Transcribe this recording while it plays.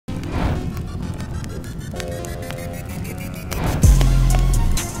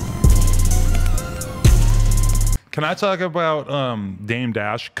Can I talk about Dame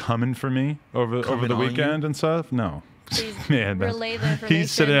Dash coming for me over the weekend and stuff? No. Man, relay the information.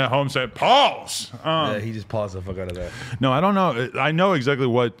 he's sitting at home saying, pause. Yeah, he just paused the fuck out of that. No, I don't know. I know exactly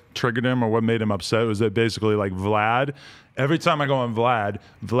what triggered him or what made him upset. It was that basically like Vlad, every time I go on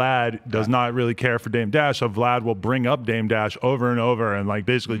Vlad does not really care for Dame Dash. So Vlad will bring up Dame Dash over and over and like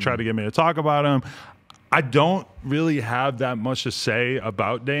basically try to get me to talk about him. I don't really have that much to say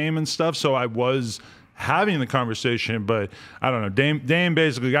about Dame and stuff. So I was having the conversation, but I don't know. Dame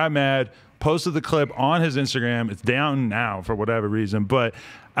basically got mad, posted the clip on his Instagram. It's down now for whatever reason. But,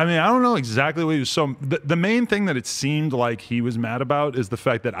 I mean, I don't know exactly what he was. So the main thing that it seemed like he was mad about is the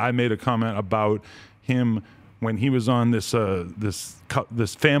fact that I made a comment about him when he was on this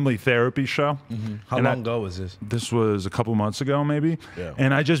this family therapy show. How long ago was this? This was a couple months ago, maybe. Yeah.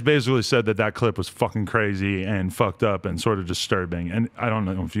 And I just basically said that clip was fucking crazy and fucked up and sort of disturbing. And I don't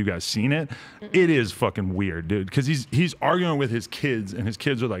know if you guys seen it. It is fucking weird, dude. Because he's arguing with his kids, and his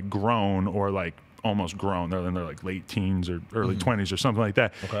kids are like grown or like almost grown. They're in their like late teens or early 20s or something like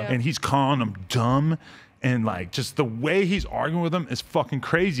that. Okay. And he's calling them dumb. And like just the way he's arguing with them is fucking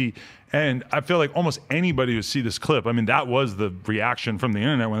crazy. And I feel like almost anybody who see this clip, I mean, that was the reaction from the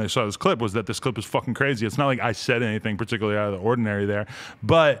internet when they saw this clip, was that this clip is fucking crazy. It's not like I said anything particularly out of the ordinary there.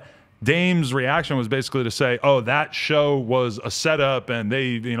 But Dame's reaction was basically to say, oh, that show was a setup and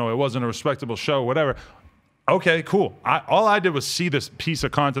it wasn't a respectable show, whatever. Okay, cool. All I did was see this piece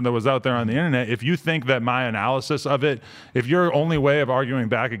of content that was out there on the internet. If you think that my analysis of it, if your only way of arguing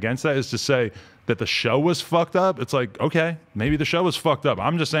back against that is to say that the show was fucked up, it's like, okay, maybe the show was fucked up.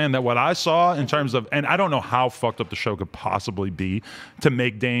 I'm just saying that what I saw in terms of, and I don't know how fucked up the show could possibly be to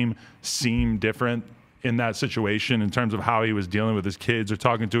make Dame seem different in that situation in terms of how he was dealing with his kids or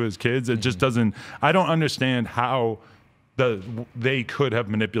talking to his kids. It just doesn't, I don't understand how they could have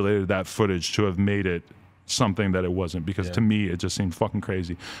manipulated that footage to have made it something that it wasn't, because to me it just seemed fucking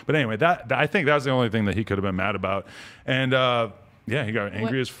crazy. But anyway, that I think that's the only thing that he could have been mad about. And yeah, he got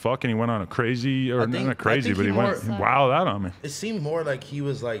angry as fuck, and he went on a crazy, or not crazy, but he went wild out on me. It seemed more like he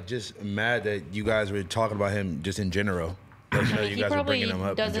was like just mad that you guys were talking about him just in general. Like, you he guys were bringing probably him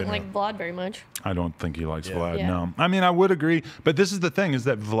up. doesn't like Vlad very much. I don't think he likes Vlad, Yeah. no. I mean, I would agree, but this is the thing, is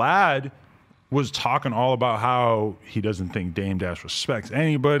that Vlad was talking all about how he doesn't think Dame Dash respects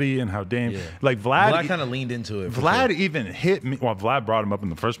anybody, and how Dame, like Vlad kind of leaned into it. Vlad even hit me. Well, Vlad brought him up in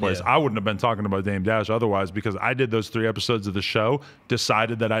the first place. I wouldn't have been talking about Dame Dash otherwise, because I did those 3 episodes of the show,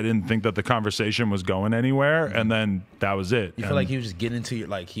 decided that I didn't think that the conversation was going anywhere, and then that was it. You feel like he was just getting into your,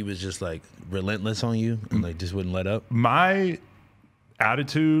 like he was just like relentless on you and like just wouldn't let up? My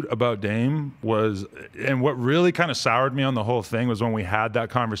attitude about Dame was, and what really kind of soured me on the whole thing was when we had that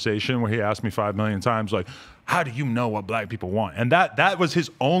conversation where he asked me 5 million times, like, how do you know what black people want? And that was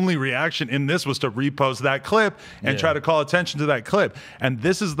his only reaction in this, was to repost that clip and try to call attention to that clip. And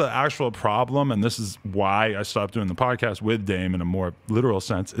this is the actual problem, and this is why I stopped doing the podcast with Dame in a more literal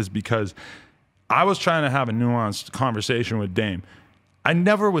sense, is because I was trying to have a nuanced conversation with Dame. I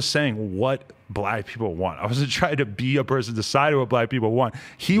never was saying what black people want. I wasn't trying to be a person deciding what black people want.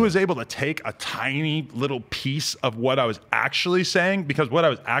 He was able to take a tiny little piece of what I was actually saying, because what I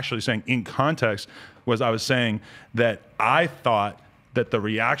was actually saying in context was I was saying that I thought that the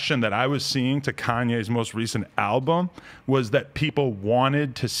reaction that I was seeing to Kanye's most recent album was that people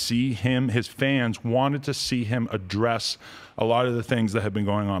wanted to see him, his fans wanted to see him address a lot of the things that had been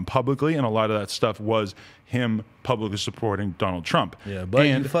going on publicly, and a lot of that stuff was him publicly supporting Donald Trump. Yeah, but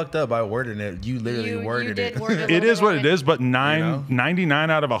you fucked up by wording it. You literally worded it. It is what it is, but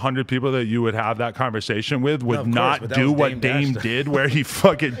 99 out of 100 people that you would have that conversation with would not do what Dame did, where he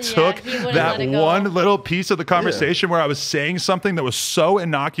fucking took that one little piece of the conversation where I was saying something that was so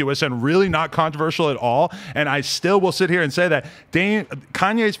innocuous and really not controversial at all, and I still will sit here and say that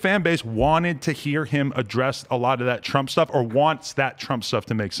Kanye's fan base wanted to hear him address a lot of that Trump stuff, or wants that Trump stuff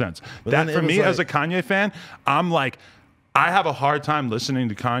to make sense. That for me, as a Kanye fan, I'm like, I have a hard time listening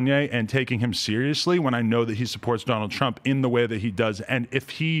to Kanye and taking him seriously when I know that he supports Donald Trump in the way that he does. And if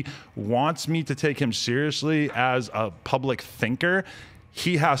he wants me to take him seriously as a public thinker,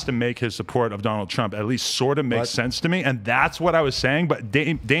 he has to make his support of Donald Trump at least sort of make sense to me. And that's what I was saying. But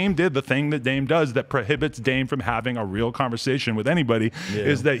Dame did the thing that Dame does that prohibits Dame from having a real conversation with anybody,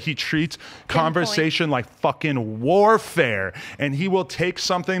 is that he treats conversation like fucking warfare. And he will take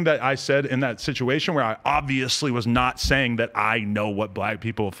something that I said in that situation, where I obviously was not saying that I know what black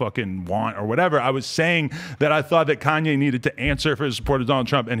people fucking want or whatever. I was saying that I thought that Kanye needed to answer for his support of Donald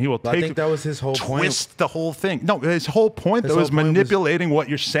Trump, and he will I think that was his whole point. Twist the whole thing. No, his whole point, though, is manipulating translating what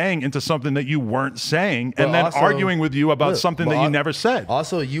you're saying into something that you weren't saying, and But then also- arguing with you about Look, something but that you never said.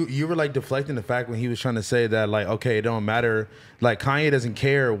 Also, you were like deflecting the fact when he was trying to say that, like, okay, it don't matter. Like, Kanye doesn't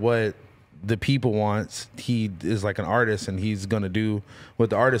care what the people wants. He is like an artist, and he's gonna do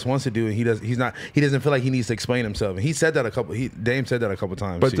what the artist wants to do, and he doesn't feel like he needs to explain himself. And he said that Dame said that a couple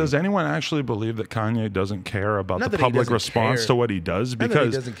times. But too. does anyone actually believe that Kanye doesn't care about Not the that he public doesn't response care. to what he does? Not that Because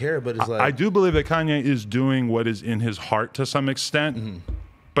he doesn't care, but it's like I do believe that Kanye is doing what is in his heart to some extent. Mm-hmm.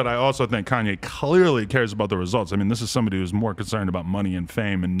 But I also think Kanye clearly cares about the results. I mean, this is somebody who's more concerned about money and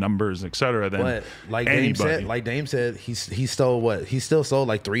fame and numbers, et cetera, than But like anybody. Dame said, he stole what? He still sold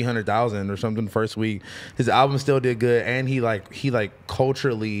like 300,000 or something the first week. His album still did good, and he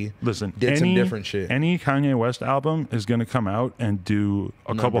culturally did some different shit. Any Kanye West album is going to come out and do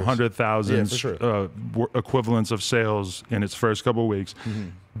a couple 100,000 Yeah, for sure. equivalents of sales in its first couple weeks. Mm-hmm.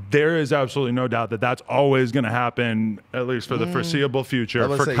 There is absolutely no doubt that that's always going to happen, at least for the foreseeable future, I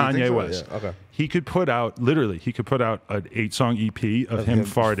was for gonna say, you think Kanye so? West. Yeah, okay. He could put out an 8-song EP of him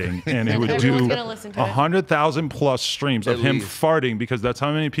farting, and it would Everyone's do gonna listen to it. 100,000 plus streams of At him least. farting, because that's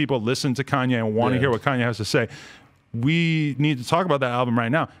how many people listen to Kanye and want to Yeah. hear what Kanye has to say. We need to talk about that album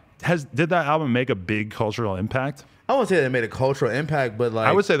right now. Did that album make a big cultural impact? I won't say that it made a cultural impact, but like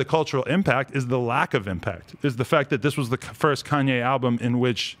I would say the cultural impact is the lack of impact, is the fact that this was the first Kanye album in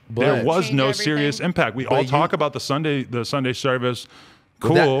which there But- was Changed no everything. serious impact. We But all you- talk about the Sunday service.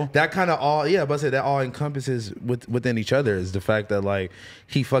 Cool. That kind of all, yeah, but I say that all encompasses within each other is the fact that like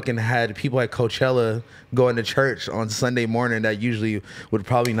he fucking had people at Coachella going to church on Sunday morning that usually would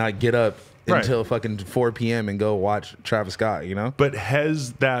probably not get up Right. until fucking 4 p.m. and go watch Travis Scott, you know? But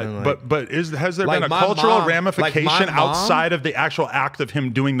has that? And, like- has there Like been a my cultural mom- ramification like my mom- outside of the actual act of him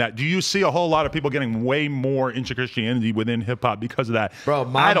doing that? Do you see a whole lot of people getting way more into Christianity within hip hop because of that?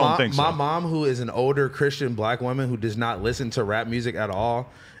 Bro, I don't think so. My mom, who is an older Christian black woman who does not listen to rap music at all,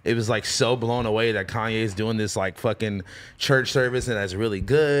 it was like so blown away that Kanye is doing this like fucking church service and that's really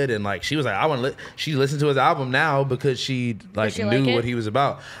good. And like she was like, I want to. She listened to his album now because she like she knew like it? what he was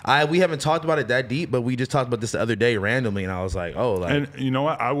about. We haven't talked about it that deep, but we just talked about this the other day randomly, and I was like, oh, like And you know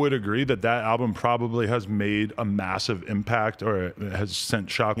what? I would agree that album probably has made a massive impact, or it has sent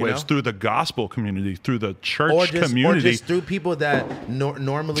shockwaves You know? through the gospel community, through the church or just community. through people that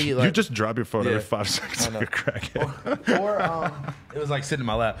normally like you just drop your phone Yeah. every 5 seconds I know. like a crackhead. or it was like sitting in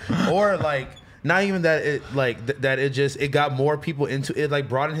my lap, or like not even that it like that it got more people into it, like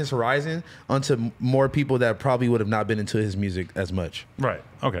broadened his horizon onto more people that probably would have not been into his music as much. Right.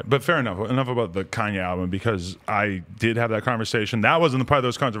 Okay. But fair enough. Enough about the Kanye album, because I did have that conversation. That wasn't the part that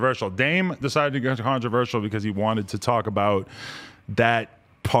was controversial. Dame decided to get controversial because he wanted to talk about that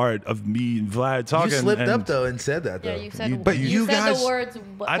part of me and Vlad talking. You slipped and up though and said that though. Yeah, you said. but you you said guys- the words.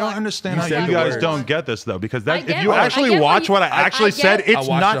 I don't understand You how said you the guys words. don't get this though, because I that get if you what- I actually get what watch you- what I I actually get- said, I it's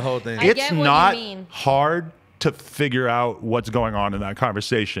watched not the whole thing. I it's get what you not mean. hard to figure out what's going on in that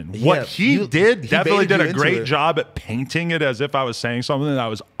conversation. Yeah, What he did he definitely baited did you a into great it. job at painting it as if I was saying something that I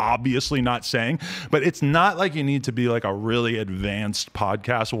was obviously not saying. But it's not like you need to be like a really advanced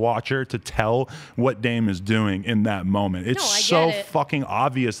podcast watcher to tell what Dame is doing in that moment. It's No, I so get it. fucking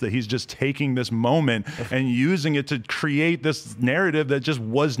obvious that he's just taking this moment and using it to create this narrative that just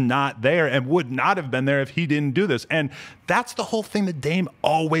was not there and would not have been there if he didn't do this. And that's the whole thing that Dame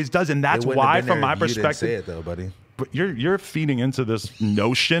always does. And that's It wouldn't have why, been from there my if you didn't perspective, say it though, buddy. but you're feeding into this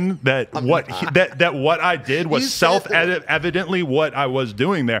notion that that what I did You was said that. evidently what I was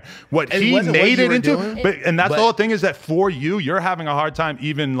doing there. What It he wasn't what made you it were into, doing. and that's But- the whole thing, is that for you're having a hard time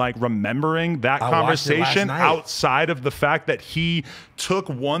even like remembering that I watched it last conversation night. outside of the fact that he took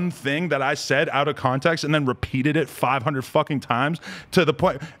one thing that I said out of context and then repeated it 500 fucking times to the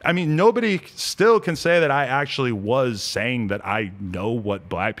point. I mean, nobody still can say that I actually was saying that I know what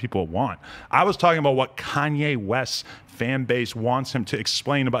black people want. I was talking about what Kanye West's fan base wants him to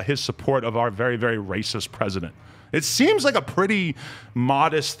explain about his support of our very, very racist president. It seems like a pretty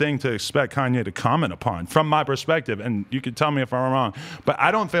modest thing to expect Kanye to comment upon from my perspective. And you can tell me if I'm wrong, but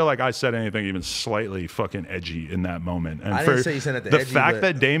I don't feel like I said anything even slightly fucking edgy in that moment. And I didn't say you said anything the edgy, fact but-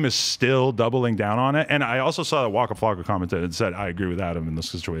 that Dame is still doubling down on it. And I also saw that Waka Flocka commented and said, I agree with Adam in this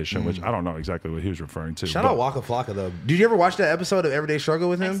situation, which I don't know exactly what he was referring to. Shout but- out Waka Flocka though. Did you ever watch that episode of Everyday Struggle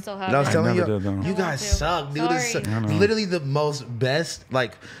with him? still That I was haven't. telling I never you. did, no. You I guys want to. suck, dude. It's Sorry. literally the most best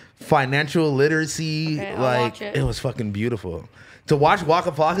like financial literacy. Okay, I'll like watch it. it was fucking beautiful. To watch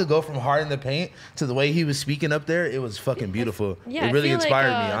Waka Flocka go from hard in the paint to the way he was speaking up there, it was fucking beautiful. Yeah, it really I feel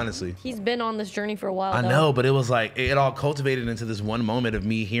inspired like, me, honestly. He's been on this journey for a while. I though. know, but it was like it all cultivated into this one moment of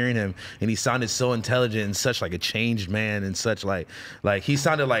me hearing him, and he sounded so intelligent and such like a changed man, and such like he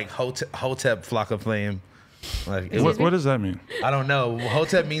sounded like Hotep Flocka Flame. Like, What does that mean? I don't know.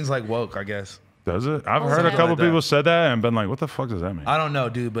 Hotep means like woke, I guess. Does it? I've Also heard a have- couple Like that. people said that and been like, what the fuck does that mean? I don't know,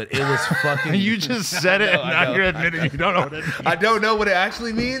 dude, but it was fucking. You just said it, and I now know. you're admitting you don't know what it means. I don't know what it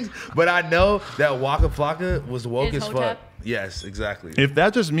actually means, but I know that Waka Flocka was woke Is as fuck. Hotep? Yes, exactly. If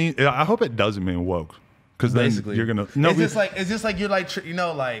that just means, I hope it doesn't mean woke. Because then Basically, you're going to. It's just like you're like, you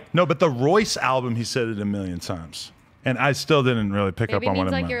know, like. No, but the Royce album, he said it a million times. And I still didn't really pick Maybe up it on what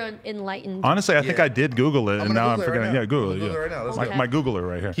means it like meant. you're enlightened. Honestly, I think Yeah. I did Google it, and gonna now I'm Google it right forgetting. now. Yeah, Google I'm it. gonna Google Yeah. it right now. Let's My Googler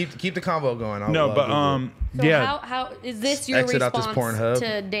right here. Keep the convo going. I'll, No, but Google it. So yeah. how is this your Exit out this response Pornhub.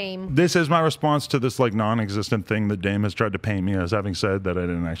 to Dame? This is my response to this like non-existent thing that Dame has tried to paint me as having said that I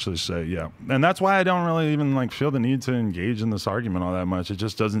didn't actually say. Yeah, and that's why I don't really even like feel the need to engage in this argument all that much. It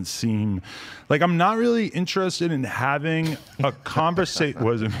just doesn't seem like I'm not really interested in having a conversation.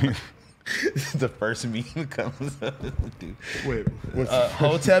 What does it mean? The first meme comes up. Dude. Wait, what's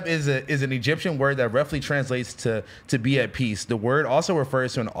Hotep is an Egyptian word that roughly translates to be at peace. The word also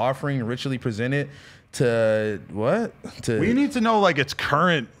refers to an offering ritually presented to what? To we need to know like its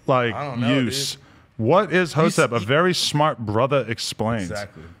current like I don't know, use. dude. What is Hotep? A see- very smart brother explains.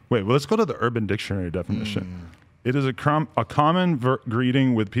 Exactly. Wait, well, let's go to the Urban Dictionary definition. It is a common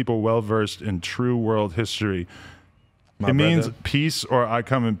greeting with people well versed in true world history. It means peace or I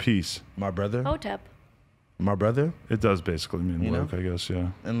come in peace. my brother, Hotep. my brother, It does basically mean You know? woke, I guess. Yeah.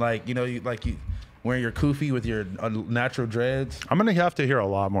 and like you know, you wearing your kufi with your natural dreads. I'm gonna have to hear a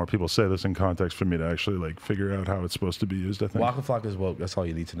lot more people say this in context for me to actually like figure out how it's supposed to be used. I think. Waka Flocka is woke. That's all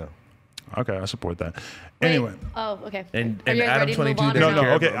you need to know. Okay, I support that. Wait, Anyway. Oh, okay. And Are you guys ready to move Adam22 on or doesn't No,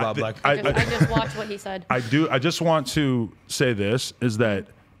 care okay, about black I- people. I just watched what he said. I just want to say this is that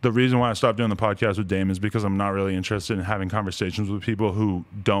the reason why I stopped doing the podcast with Dame is because I'm not really interested in having conversations with people who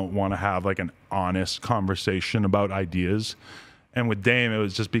don't want to have like an honest conversation about ideas. And with Dame, it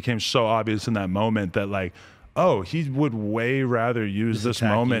was just became so obvious in that moment that like, oh, he would way rather use this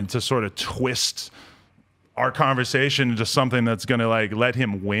attack moment to sort of twist our conversation into something that's going to like let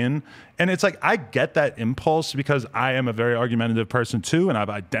him win. And it's like, I get that impulse because I am a very argumentative person too. And I've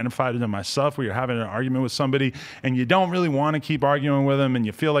identified it in myself where you're having an argument with somebody and you don't really want to keep arguing with them and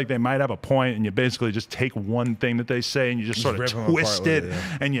you feel like they might have a point and you basically just take one thing that they say and you just sort of rip 'em apart twist with it it,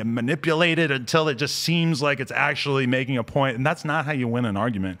 yeah. and you manipulate it until it just seems like it's actually making a point. And that's not how you win an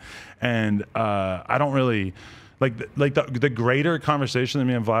argument. And I don't really like the greater conversation that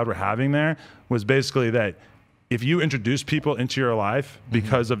me and Vlad were having there was basically that if you introduce people into your life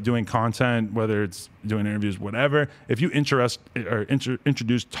because of doing content, whether it's doing interviews, whatever, if you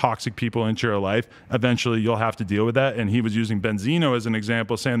introduce toxic people into your life, eventually you'll have to deal with that. And he was using Benzino as an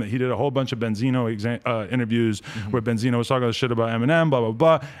example, saying that he did a whole bunch of Benzino interviews where Benzino was talking shit about Eminem, blah, blah,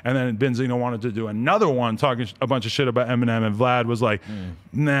 blah. And then Benzino wanted to do another one talking a bunch of shit about Eminem. And Vlad was like,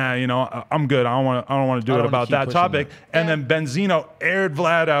 nah, you know, I'm good. I don't want to do I it don't about keep that pushing topic. that. And then Benzino aired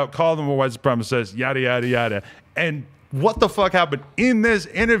Vlad out, called him a white supremacist, yada, yada, yada. And what the fuck happened in this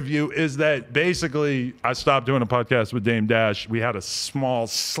interview is that basically I stopped doing a podcast with Dame Dash. We had a small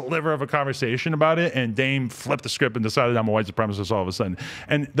sliver of a conversation about it, and Dame flipped the script and decided I'm a white supremacist all of a sudden.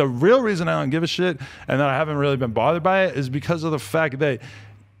 And the real reason I don't give a shit and that I haven't really been bothered by it is because of the fact that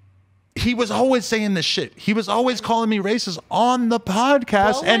he was always saying this shit. He was always calling me racist on the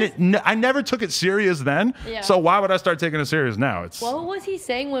podcast, What and I never took it serious then. Yeah. So why would I start taking it serious now? It's What was he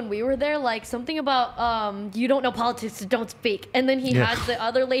saying when we were there? Like something about you don't know politics, so don't speak. And then he Yeah. has the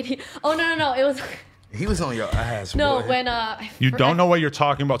other lady. Oh no! It was He was on your ass. no boy. when You don't know what you're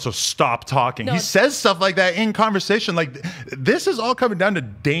talking about, so stop talking. No. He says stuff like that in conversation. Like this is all coming down to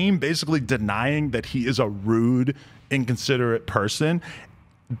Dame basically denying that he is a rude, inconsiderate person.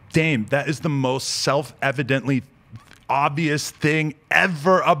 Dame, that is the most self-evidently obvious thing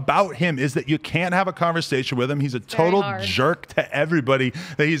ever about him is that you can't have a conversation with him. He's a total hard. jerk to everybody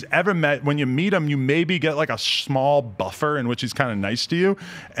that he's ever met. When you meet him, you maybe get like a small buffer in which he's kind of nice to you.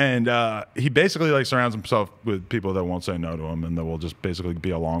 And he basically like surrounds himself with people that won't say no to him and that will just basically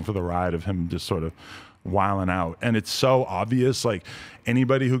be along for the ride of him just sort of wilding out. And it's so obvious, like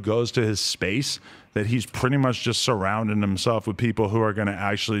anybody who goes to his space, that he's pretty much just surrounding himself with people who are going to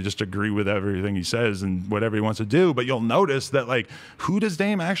actually just agree with everything he says and whatever he wants to do. But you'll notice that, like, who does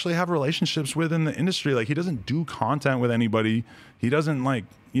Dame actually have relationships with in the industry? Like, he doesn't do content with anybody. He doesn't, like,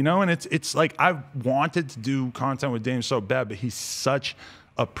 you know, and it's like I wanted to do content with Dame so bad, but he's such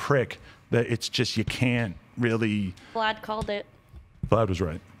a prick that it's just you can't really. Vlad called it. Vlad was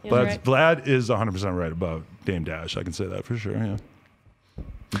right. He was right. Vlad is 100% right about Dame Dash. I can say that for sure, yeah.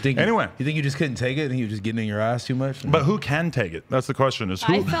 Anyway. You think you just couldn't take it and you were just getting in your ass too much? But who can take it? That's the question. Is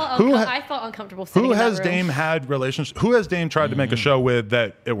who? I felt uncomfortable sitting Who in that has room. Dame had relationships? Who has Dame tried to make a show with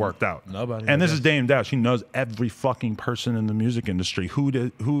that it worked out? Nobody, And I this is guess. Dame Dash. He knows every fucking person in the music industry. Who,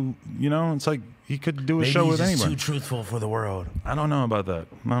 you know, it's like he could do a Maybe show he's with just anyone. too truthful for the world. I don't know about that.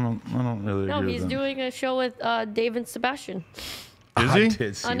 I don't really No, agree he's with that. doing a show with Dave and Sebastian Is I he?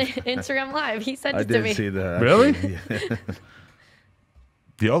 did see on that. Instagram Live. He sent I it to me. did see that. Really? actually. Yeah.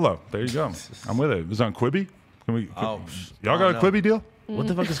 YOLO. There you go. I'm with it. It was on Quibi. Can we? Oh, y'all got a no. Quibi deal? What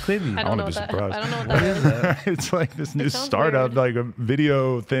the fuck is Quibi? I wanna don't know be what that. surprised. I don't know what that is. It's like this new sounds startup, weird. like a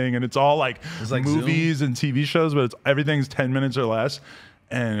video thing, and it's all like, like movies and TV shows, but everything's 10 minutes or less.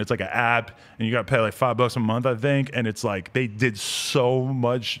 And it's like an app, and you got to pay like $5 a month, I think. And it's like they did so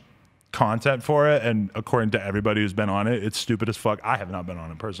much content for it, and according to everybody who's been on it, it's stupid as fuck. I have not been on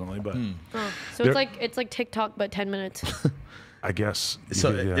it personally, but Oh, so There- it's like TikTok but 10 minutes. I guess So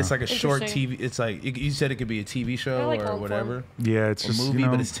yeah. it's like a short Interesting. TV. It's like you said it could be a TV I show like or long form. whatever, yeah, it's a just movie, you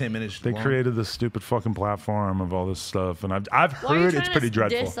know, but it's 10 minutes. they long. created this stupid fucking platform of all this stuff, and I've Why are you heard trying it's pretty to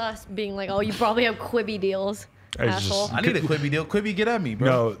dreadful. diss us being like, oh, you probably have Quibi deals, It's just- asshole. I need a Quibi deal. Quibi, get at me, bro.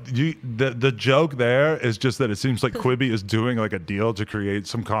 No, the joke there is just that it seems like Quibi is doing like a deal to create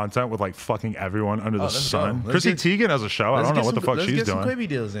some content with like fucking everyone under the let's sun. go. Let's Chrissy Teigen has a show. I Let's don't know get what the some- fuck let's she's get doing. some Quibi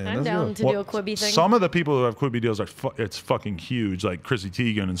deals in. I'm Let's down go. to do a Quibi thing. Some of the people who have Quibi deals are it's fucking huge, like Chrissy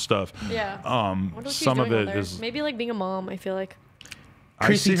Teigen and stuff. Yeah. I wonder what she's Some of doing on it there. is. Maybe like being a mom, I feel like.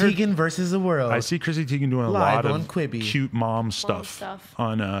 Chrissy I see her- Teigen versus the world. I see Chrissy Teigen doing a Live lot on of Quibi. cute mom stuff, stuff.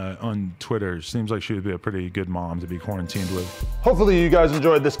 on Twitter. Seems like she would be a pretty good mom to be quarantined with. Hopefully you guys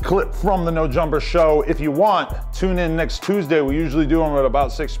enjoyed this clip from the No Jumper Show. If you want, tune in next Tuesday. We usually do them at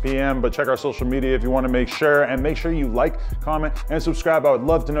about 6 p.m., but check our social media if you want to make sure. And make sure you like, comment, and subscribe. I would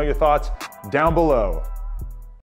love to know your thoughts down below.